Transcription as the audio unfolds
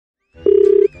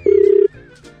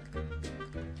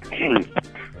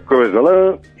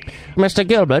Hello? Mr.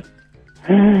 Gilbert?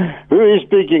 Who is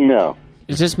speaking now?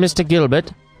 Is this Mr.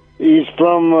 Gilbert? He's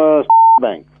from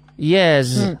Bank.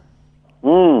 Yes.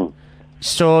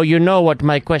 So you know what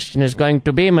my question is going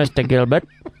to be, Mr. Gilbert.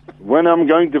 When I'm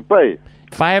going to pay?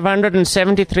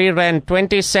 573 Rand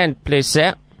 20 cent, please,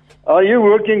 sir. Are you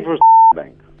working for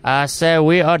Bank? Sir,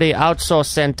 we are the outsource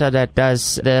center that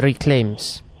does the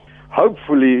reclaims.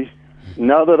 Hopefully,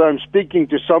 now that I'm speaking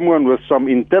to someone with some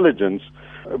intelligence,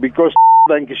 because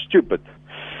Bank is stupid.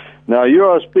 Now, you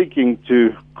are speaking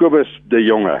to Cobus de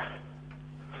Jonge.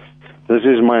 This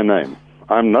is my name.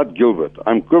 I'm not Gilbert.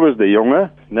 I'm Cobus de Jonge.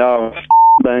 Now,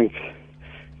 Bank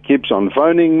keeps on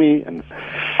phoning me and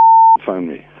phone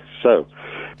me. So,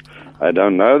 I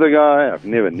don't know the guy. I've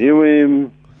never knew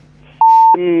him.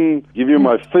 Give you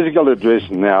my physical address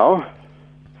now.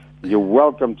 You're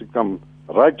welcome to come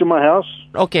right to my house.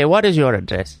 Okay, what is your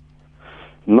address?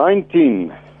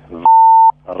 19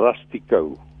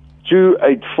 Rustico,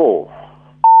 284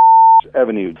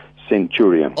 Avenue,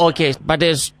 Centurion. Okay, but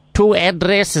there's 2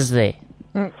 addresses there.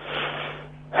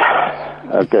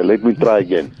 Okay, let me try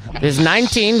again. There's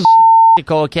 19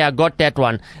 Okay, I got that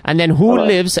one. And then who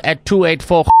lives at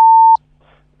 284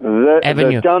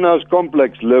 Avenue? The townhouse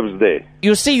complex lives there.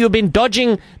 You see, you've been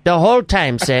dodging the whole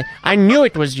time, sir. I knew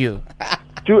it was you.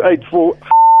 284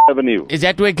 Avenue. Is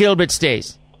that where Gilbert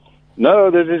stays?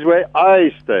 No, this is where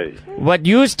I stay. What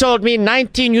you told me,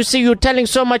 19. You see, you're telling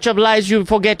so much of lies, you're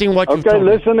forgetting what you told me.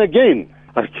 Okay, listen again.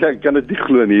 I kan dit nie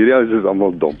glo nie. Hierdie is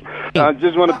almal dom. I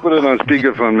just want to put it on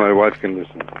speakerphone. My wife can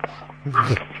listen.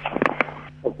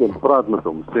 Ek kan praat met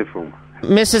hom, sê vir hom.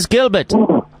 Mrs. Gilbert.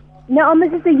 No, I'm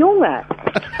Mrs. de Jonge.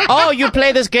 Oh, you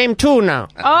play this game too now.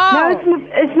 Oh. No,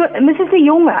 it's Mrs. de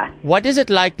Jonge. What is it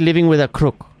like living with a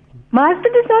crook? My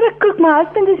husband is not a crook. My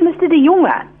husband is Mr. de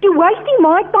Jonge. You're wasting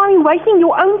my time, you're wasting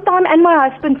your own time and my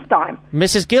husband's time.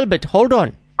 Mrs. Gilbert, hold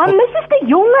on. I'm Mrs. de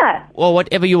Jonge. Or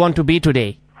whatever you want to be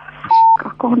today.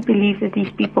 I can't believe that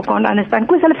these people can't understand.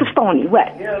 Because hulle verstaan nie, hoor.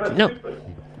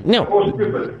 No.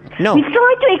 We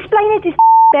tried to explain it to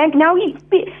Bank. Now we're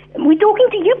talking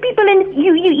to you people and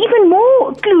you're even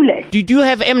more clueless. Did you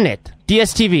have Mnet?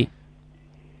 DSTV?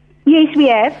 Yes, we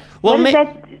have. Well, what is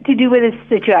that to do with this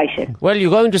situation? Well,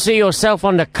 you're going to see yourself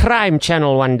on the crime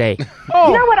channel one day. You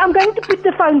know what? I'm going to put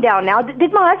the phone down now.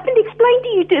 Did my husband explain to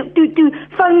you to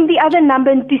phone the other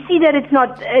number and to see that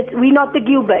we're not the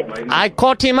Gilbert? I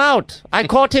caught him out.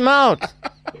 And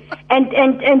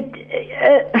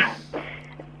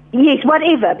yes,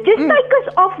 whatever. Just take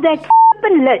us off that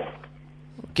f***ing list.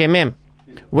 Okay, ma'am.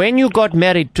 When you got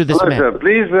married to this man... Sir,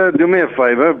 please do me a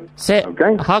favor. Say,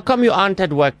 okay? How come you aren't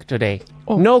at work today?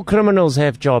 Oh. No criminals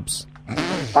have jobs.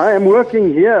 I am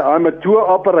working here. I'm a tour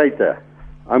operator.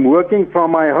 I'm working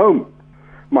from my home.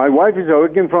 My wife is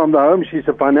working from the home. She's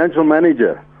a financial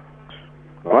manager.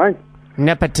 All right?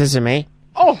 Nepotism, eh?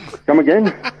 Oh! Come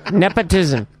again?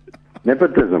 Nepotism.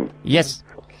 Nepotism? Yes.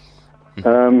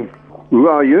 Who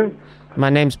are you? My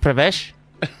name's Pravesh.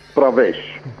 Pravesh.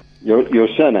 Your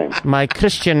surname? My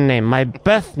Christian name, my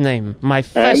birth name, my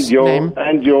first name.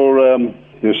 And your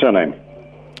surname?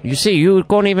 You see, you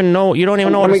don't even know what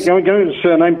his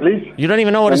surname, please? You don't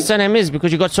even know what his surname is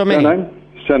because you got so many.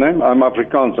 Surname? I'm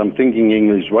Afrikaans. I'm thinking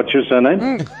English. What's your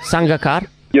surname? Sangakar.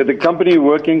 You're the company you're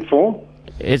working for?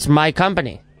 It's my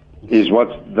company.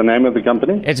 What's the name of the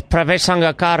company? It's Pravesh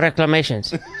Sangakar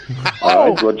Reclamations. All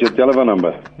right. What's your telephone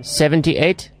number?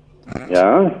 78.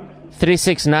 Yeah.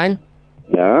 369.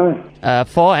 Yeah.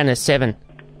 4 and a 7.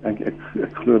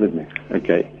 Excluded me.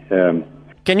 Okay.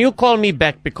 Can you call me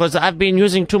back because I've been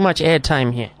using too much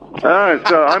airtime here?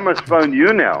 So I must phone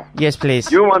you now. Yes,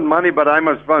 please. You want money, but I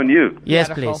must phone you. Yes,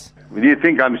 please. Do you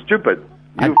think I'm stupid?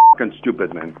 You fucking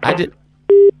stupid, man. I did.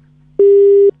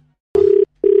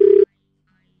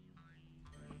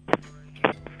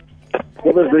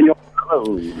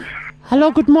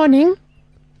 Hello, good morning.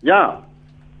 Yeah.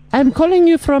 I'm calling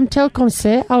you from Telkom,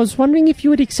 sir. I was wondering if you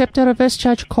would accept a reverse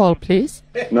charge call, please.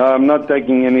 No, I'm not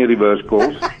taking any reverse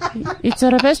calls. It's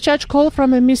a reverse charge call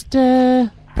from a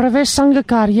Mr. Pravesh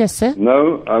Sangakar, yes, sir?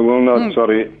 No, I will not,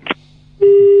 sorry.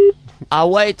 I'll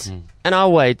wait,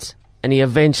 and he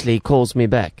eventually calls me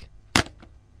back.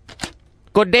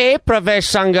 Good day, Pravesh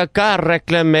Sangakar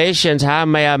Reclamations. How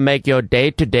may I make your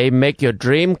day today, make your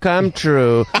dream come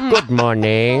true? Good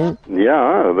morning.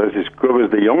 Yeah, this is Cobus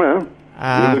de Jonge.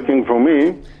 You're looking for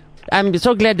me. I'm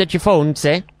so glad that you phoned,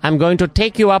 sir. I'm going to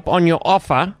take you up on your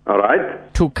offer. All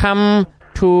right. To come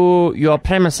to your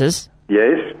premises.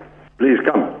 Yes, please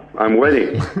come. I'm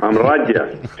waiting. I'm right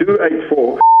here.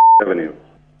 284 Avenue.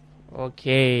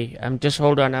 Okay,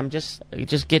 hold on. I'm just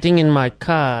getting in my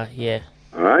car here.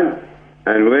 All right.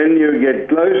 And when you get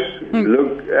close,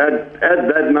 look at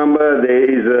that number. There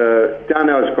is a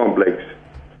townhouse complex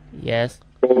Yes.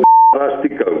 called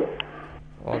Rustico.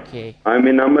 Okay. I'm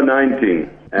in number 19.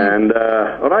 And,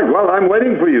 all right, well, I'm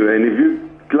waiting for you. And if you're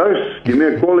close, give me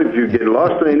a call. If you get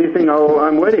lost or anything,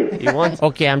 I'm waiting. You want?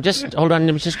 Okay, hold on,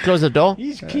 let me just close the door.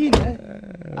 He's keen, eh?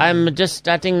 I'm just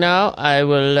starting now. I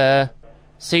will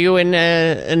see you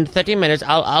in 30 minutes.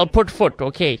 I'll put foot,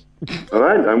 okay? All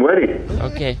right, I'm waiting.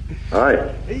 Okay. All right.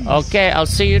 Okay, I'll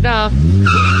see you now.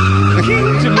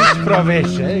 Keen to meet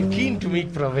Pravesh, eh? Keen to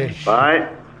meet Pravesh. Bye.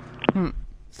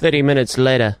 30 minutes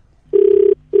later.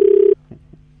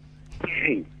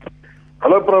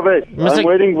 Hello, Pravesh. I'm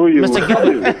waiting for you. Mr.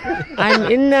 Gilbert, I'm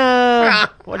in,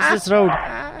 what's this road?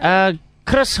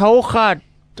 Chris Hogarth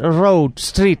Road,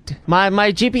 Street. My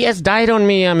GPS died on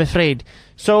me, I'm afraid.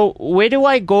 So, where do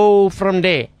I go from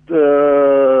there?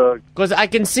 Because I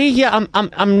can see here,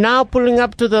 I'm now pulling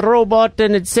up to the robot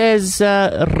and it says,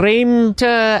 Reimter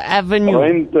Avenue.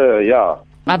 Reimter, yeah.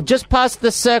 I've just passed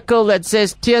the circle that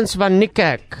says Tiens van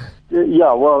Nikkerk.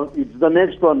 Yeah, well, it's the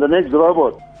next one, the next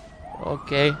robot.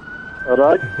 Okay. All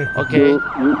right? Okay.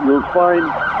 You'll find...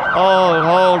 Oh,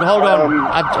 hold on.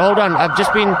 Hold on. I've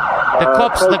just been... The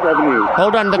cops... First Avenue.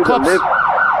 Hold on, the To cops... left.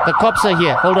 The cops are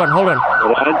here. Hold on. All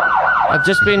right? I've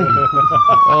just been...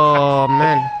 Oh,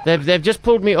 man. They've just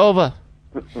pulled me over.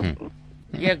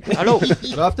 Yeah, hello.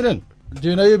 Good afternoon. Do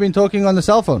you know you've been talking on the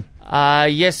cell phone?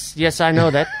 Yes, I know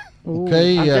that.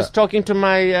 Okay, I'm just talking to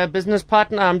my business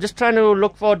partner. I'm just trying to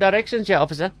look for directions here,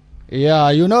 officer. Yeah,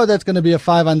 you know that's going to be a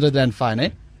 500 rand fine, eh?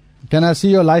 Can I see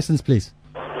your license, please?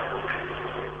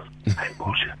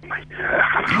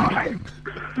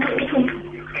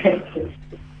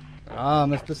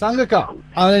 Mr. Sangaka,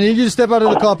 I'm going to need you to step out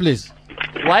of the car, please.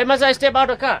 Why must I step out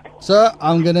of the car? Sir,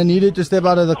 I'm going to need you to step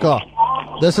out of the car.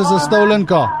 This is a stolen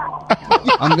car.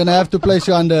 I'm going to have to place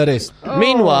you under arrest.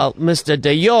 Meanwhile, Mr.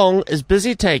 De Jong is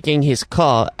busy taking his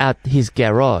car out his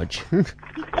garage.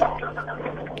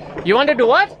 You want to do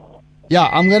what? Yeah,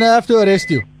 I'm going to have to arrest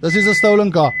you. This is a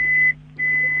stolen car.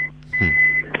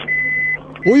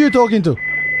 Who are you talking to?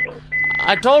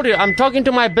 I told you, I'm talking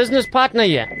to my business partner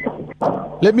here.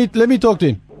 Let me talk to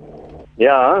him.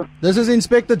 Yeah? This is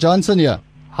Inspector Johnson here.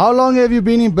 How long have you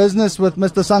been in business with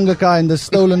Mr. Sangaka and the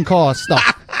stolen car stuff?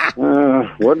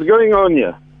 What's going on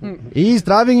here? He's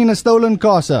driving in a stolen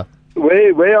car, sir.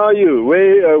 Where are you?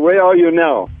 Where are you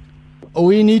now?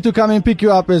 We need to come and pick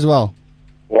you up as well.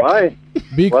 Why?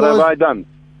 What have I done?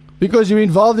 Because you're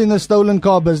involved in the stolen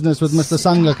car business with Mr.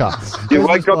 Sangaka. You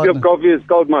wake up, your coffee is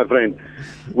cold, my friend.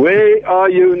 Where are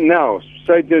you now?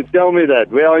 Say, tell me that.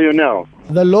 Where are you now?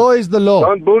 The law is the law.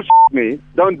 Don't bullshit me.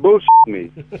 Don't bullshit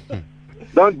me.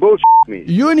 Don't bullshit me.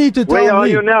 You need to tell me. Where are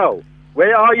you now?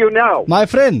 Where are you now? My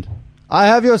friend, I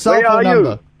have your cell phone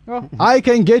number. I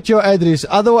can get your address.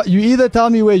 Otherwise, you either tell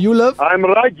me where you live. I'm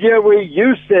right here where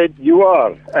you said you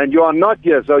are, and you are not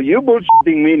here, so you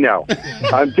bullshitting me now.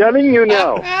 I'm telling you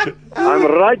now. I'm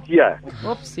right here.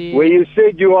 Whoopsie. Where you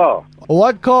said you are.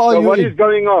 What car are you What in? is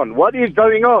going on? What is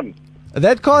going on?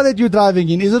 That car that you're driving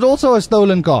in, is it also a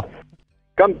stolen car?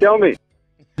 Come tell me.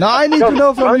 Now I need to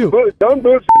know from you. Don't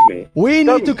bullshit me. We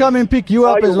need to come and pick you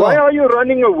up as well. Why are you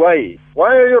running away?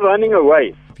 Why are you running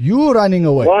away? You running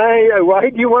away. Why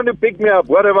do you want to pick me up?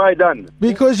 What have I done?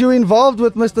 Because you're involved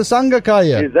with Mr. Sangaka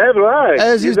here. Is that right?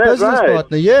 As his business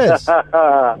partner, yes.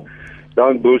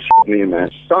 Don't bullshit me,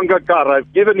 man. Sangakar,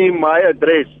 I've given him my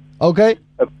address. Okay.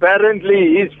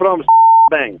 Apparently, he's from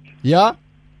bank. Yeah?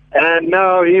 And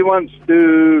now he wants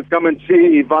to come and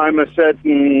see if I'm a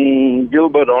certain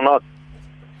Gilbert or not.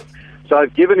 So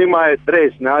I've given him my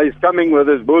address. Now he's coming with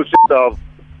his bullshit of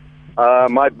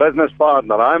my business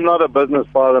partner. I'm not a business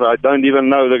partner. I don't even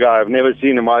know the guy. I've never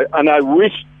seen him. And I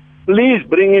wish, please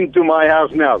bring him to my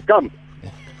house now. Come.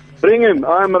 Bring him.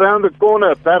 I'm around the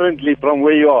corner, apparently, from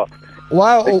where you are.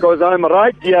 Wow. Because I'm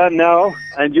right here now,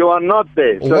 and you are not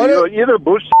there. So you're either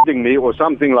bullshitting me or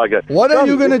something like that. What are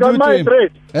you going to do to him?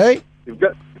 Address. Hey?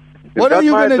 What are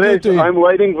you going to do to him? I'm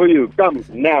waiting for you. Come,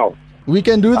 now. We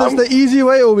can do this the easy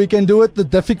way, or we can do it the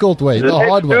difficult way, the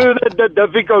hard way. Let's do the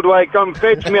difficult way. Come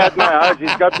fetch me at my house.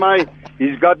 He's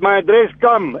got my address.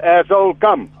 Come, asshole,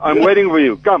 come. I'm waiting for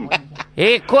you. Come.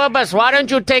 Hey, Kobus, why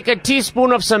don't you take a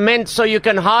teaspoon of cement so you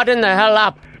can harden the hell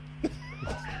up?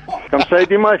 Come say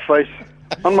it in my face,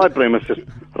 on my premises,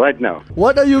 right now.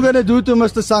 What are you going to do to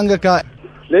Mr. Sangaka?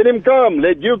 Let him come.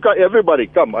 Let you come. Everybody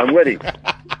come. I'm waiting.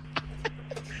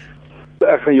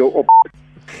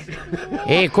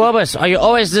 Hey, Kobus, are you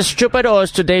always this stupid, or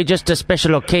is today just a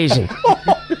special occasion?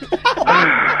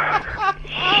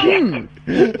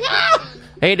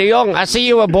 Hey, De Jong, I see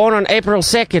you were born on April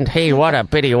 2nd. Hey, what a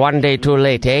pity. One day too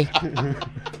late, eh?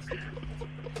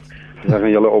 Dan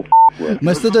gaan julle op hoor.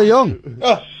 Mr. De Jong,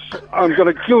 I'm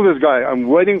gonna kill this guy. I'm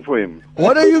waiting for him.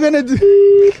 what are you gonna do?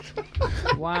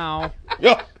 Wow.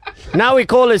 Now we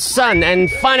call his son and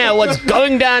find out what's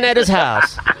going down at his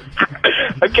house.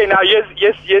 Okay, now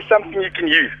here's something you can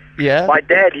use. Yeah? My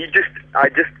dad, I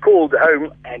just called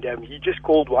home, and he just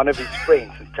called one of his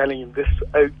friends and telling him this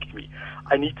oked me.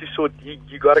 I need to sort.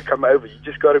 You got to come over. You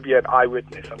just got to be an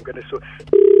eyewitness. I'm gonna sort.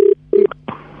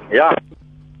 Yeah.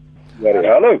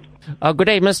 Hello. Good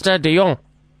day, Mr. De Jong.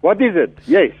 What is it?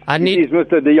 Yes. I need- It is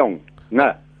Mr. De Jong.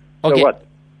 No. Okay. So what?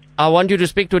 I want you to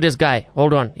speak to this guy.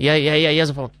 Hold on. Yeah, here's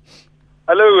the phone.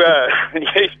 Hello,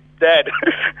 yes, Dad.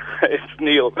 It's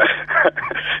Neil.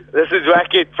 This is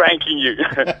Whackhead pranking you.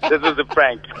 This is a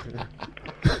prank.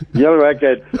 Julle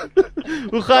Whackhead.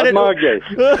 Hoe gaat Wat maak jy?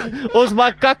 Ons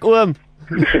maak kak, oom.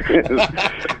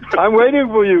 I'm waiting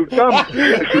for you. Come.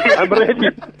 I'm ready.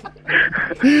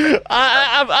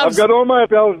 I'm I've got all my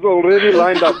pals already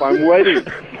lined up. I'm waiting.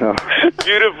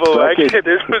 Beautiful, Whackhead.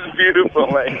 This was beautiful,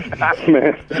 mate.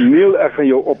 Man, Neil, ek gaan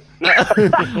jou op.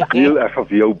 Neil, ek gaan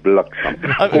vir jou bliksem.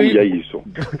 Kom jy hierso.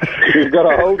 You've got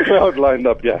a whole crowd lined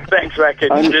up, yeah. Thanks, Whackhead.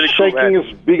 I'm Really cool, shaking man.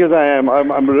 as big as I am.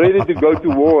 I'm ready to go to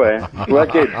war, eh?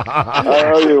 Whackhead.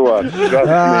 I owe you one. Trust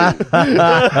me.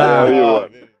 I owe you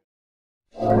one.